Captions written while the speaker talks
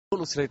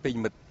លោកស្រីពេញ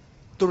មិត្ត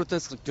ទូរទ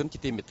ស្សនិកជនជា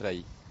ទីមេត្រី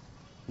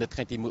នៅថ្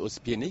ងៃទី1ឧស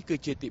ភានេះគឺ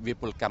ជាទិវា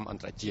ពលកម្មអ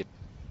ន្តរជាតិ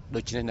ដូ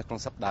ច្នេះនៅក្នុង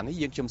សប្តាហ៍នេះ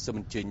យើងខ្ញុំសូម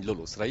អញ្ជើញលោក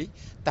ស្រី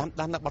តាម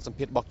ដាននៅបទសម្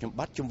ភាសន៍បកខ្ញុំ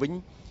បាទជំវិញ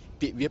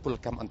ទិវាពល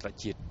កម្មអន្តរ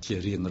ជាតិជា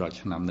រៀងរាល់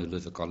ឆ្នាំនៅលើ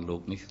សកលលោ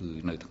កនេះគឺ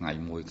នៅថ្ងៃ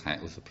1ខែ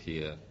ឧសភា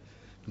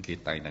គេ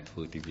តែងតែធ្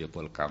វើទិវាព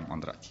លកម្មអ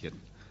ន្តរជាតិ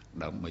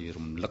ដើម្បី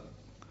រំលឹក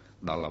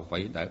ដល់អ្វី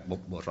ដែលបុ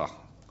ព្វបុរស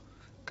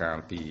កាល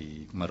ពី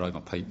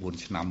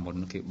124ឆ្នាំមុន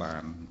គេបា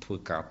នធ្វើ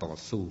ការត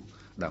ស៊ូ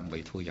ដើម្បី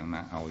ធ្វើយ៉ាង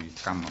ណាឲ្យ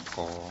កម្មក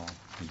រ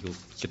យុគ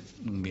ចិត្ត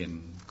មាន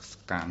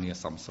ការងារ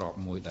សមស្រប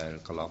មួយដែល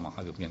កន្លងមក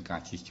ហើយវាមានកា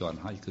រជិះជាន់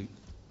ហើយគឺ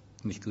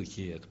នេះគឺ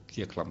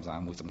ជាខ្លឹមសារ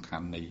មួយសំខា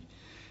ន់នៃ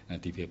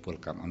ទិវាពល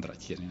កម្មអន្តរ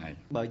ជាតិនេះឯង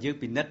បើយើង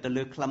ពិនិត្យទៅ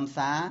លើខ្លឹម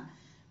សារ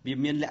វា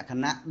មានលក្ខ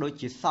ណៈដូច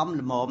ជាសម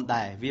ល្មម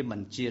ដែរវាមិ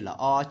នជាល្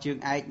អជើង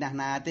ឯកណាស់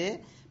ណាទេ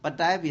ប៉ុន្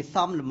តែវាស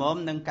មល្មម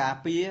នឹងការ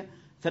ពារ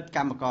សិទ្ធិក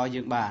ម្មករ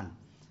យើងបាន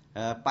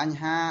បញ្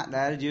ហា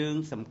ដែលយើង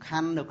សំខា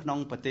ន់នៅក្នុង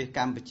ប្រទេសក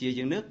ម្ពុជា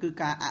យើងនេះគឺ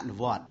ការអនុ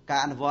វត្ត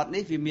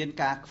នេះវាមាន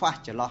ការខ្វះ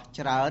ចន្លោះ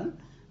ច្រើន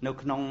នៅ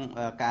ក្នុង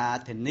ការ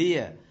ធានា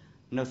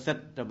នៅសិទ្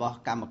ធិរបស់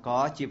កម្មក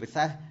រជាពិ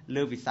សេស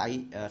លើវិស័យ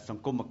ស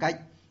ង្គមគិច្ច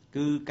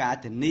គឺការ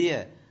ធានា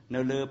នៅ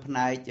លើផ្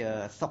នែក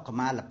សុខុ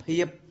មាលភា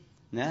ព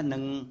ណានិ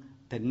ង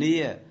ធានា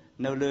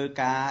នៅលើ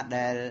ការ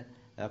ដែល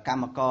ក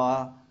ម្មករ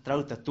ត្រូ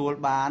វទទួល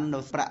បាននៅ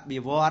ប្រាក់បៀ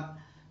វត្ស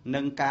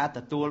និងការទ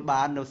ទួល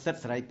បាននៅសិទ្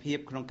ធិសេរីភាព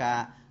ក្នុងការ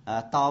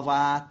ត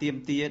វ៉ាទាម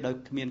ទារដោយ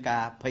គ្មានកា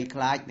រភ័យខ្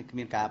លាចនិងគ្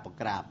មានការបង្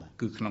ក្រាប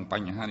គឺក្នុងប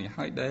ញ្ហានេះ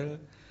ហើយដែ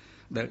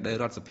ល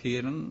រដ្ឋសភា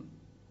នឹង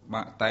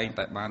តែង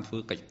តែបានធ្វើ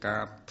កិច្ចកា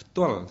រផ្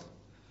ទាល់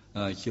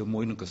ជាមួ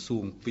យនឹងក្រសួ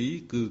ង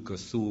2គឺក្រ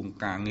សួង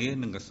ការងារ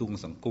និងក្រសួង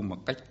សង្គម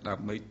គិច្ចដើ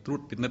ម្បីត្រួ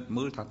តពិនិត្យ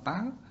មើលថាតើ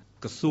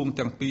ក្រសួង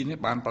ទាំងពីរនេះ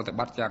បានប្រតិ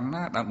បត្តិយ៉ាង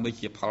ណាដើម្បី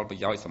ជាផលប្រ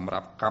យោជន៍សម្រា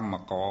ប់កម្ម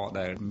ករ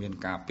ដែលមាន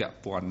ការពាក់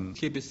ព័ន្ធ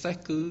ជាពិសេស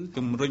គឺ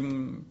ជំរុញ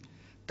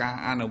ការ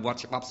អនុវត្ត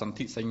ច្បាប់សន្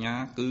ធិសញ្ញា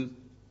គឺ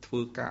ធ្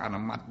វើការអ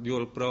នុម័តយ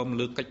ល់ព្រម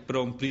លើកិច្ចព្រ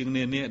មព្រៀង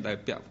នានាដែល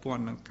ពាក់ព័ន្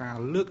ធនឹងការ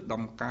លើក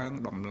ដំកើង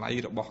តម្លៃ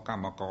របស់ក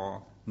ម្មករ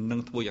និង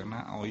ធ្វើយ៉ាង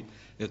ណាឲ្យ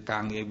កា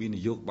រងារវិនិ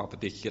យោគរបស់ប្រ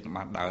ទេសជាតិ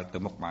បានដើរទៅ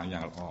មុខបានយ៉ា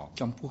ងល្អ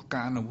ចំពោះ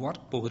ការអនុវត្ត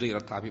ប៉ុស្តិ៍រាជរ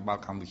ដ្ឋាភិបាល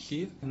កម្ពុជា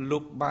លោ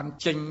កបាន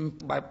ចេញ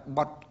បែបប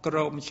ទក្រ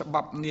មច្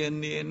បាប់នា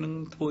នានឹង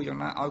ធ្វើយ៉ាង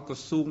ណាឲ្យក្រ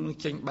សួងនឹង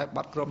ចេញបែបប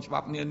ទក្រមច្បា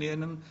ប់នានា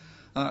នឹង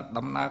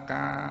ដំណើរ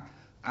ការ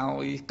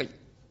ឲ្យ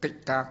កិច្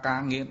ចកា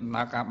រងារដំ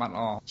ណើរការបានល្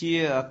អជា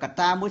កត្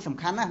តាមួយសំ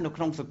ខាន់ណាស់នៅ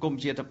ក្នុងសង្គម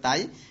ជាធិបតេយ្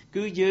យ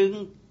គឺយើង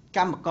ក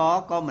ម្មករ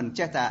ក៏មិន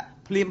ចេះតែ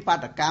ភ្លាមបា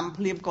តកម្ម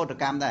ភ្លាមកោត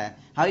កម្មដែរ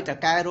ហើយត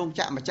កែរោង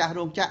ចក្រម្ចាស់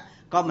រោងចក្រ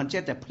ក៏មិន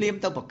ចេះតែភ្លាម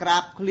ទៅប្រក្រា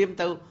បភ្លាម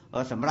ទៅ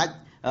សម្រេច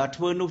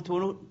ធ្វើនេះធ្វើ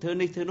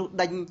នោះ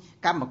ដេញ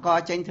កម្មករ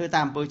ចេញធ្វើ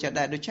តាមអំពើចិត្ត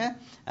ដែរដូច្នេះ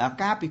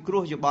ការពិគ្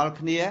រោះយោបល់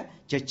គ្នា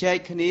ជជែក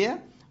គ្នា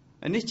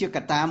នេះជាក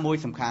ត្តាមួយ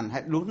សំខាន់ហើ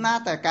យលុះណា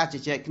តែការជ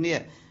ជែកគ្នា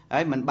ហើ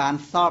យមិនបាន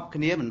សប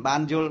គ្នាមិនបា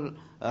នយល់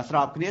ស្រ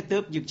បគ្នាទើ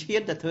បយើងឈា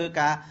នទៅធ្វើ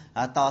ការ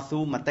តស៊ូ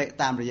មតិ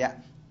តាមរយៈ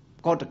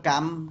កោតក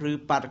ម្មឬ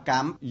បាតក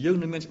ម្មយើង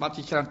នឹងមានច្បាប់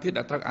ជាច្រើនទៀត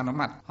ដែលត្រូវអនុ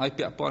ម័តហើយ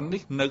ពាក់ព័ន្ធ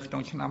នេះនៅក្នុ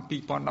ងឆ្នាំ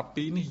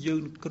2012នេះយើ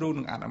ងគ្រោង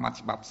នឹងអនុម័ត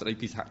ច្បាប់ស្តី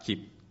ពីសហជីព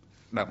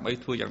ដើម្បី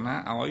ធ្វើយ៉ាងណា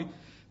ឲ្យ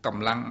ក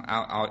ម្លាំង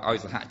ឲ្យ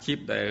សហជីព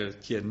ដែល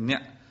ជាអ្ន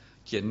ក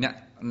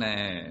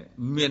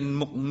មាន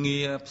មុខងា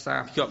រផ្សារ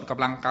ភ្ជាប់ក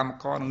ម្លាំងកម្ម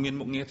ករនិងមាន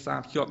មុខងារផ្សារ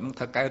ភ្ជាប់នឹង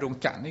ថៅកែរោង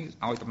ចក្រនេះ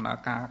ឲ្យដំណើរ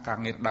ការ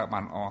ងារដើរបា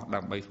នល្អដើ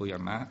ម្បីធ្វើ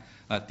យ៉ាងណា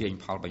ទាញ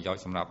ផលប្រយោជ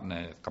ន៍សម្រាប់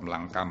កម្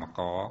លាំងកម្ម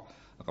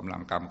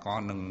ករ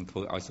នឹងធ្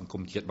វើឲ្យសង្គ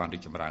មជាតិបានរី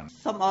កចម្រើន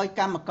សូមឲ្យ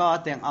កម្មករ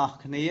ទាំងអស់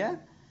គ្នា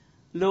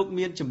លោក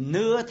មានជំ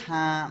នឿ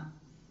ថា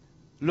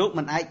លោក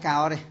មិនឯកោ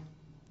ទេ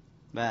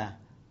បាទ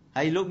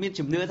ហើយលោកមាន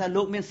ជំនឿថា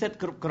លោកមានសិទ្ធិ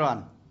គ្រប់គ្រា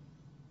ន់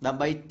ដើម្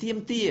បីទាម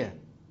ទារ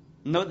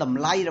នៅត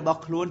ម្លៃរបស់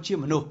ខ្លួនជា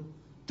មនុស្ស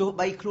ទោះ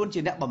បីខ្លួនជា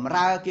អ្នកបម្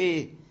រើគេ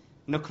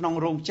នៅក្នុង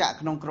រោងចក្រ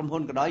ក្នុងក្រុមហ៊ុ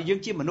នក៏ដោយយើង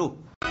ជាមនុស្ស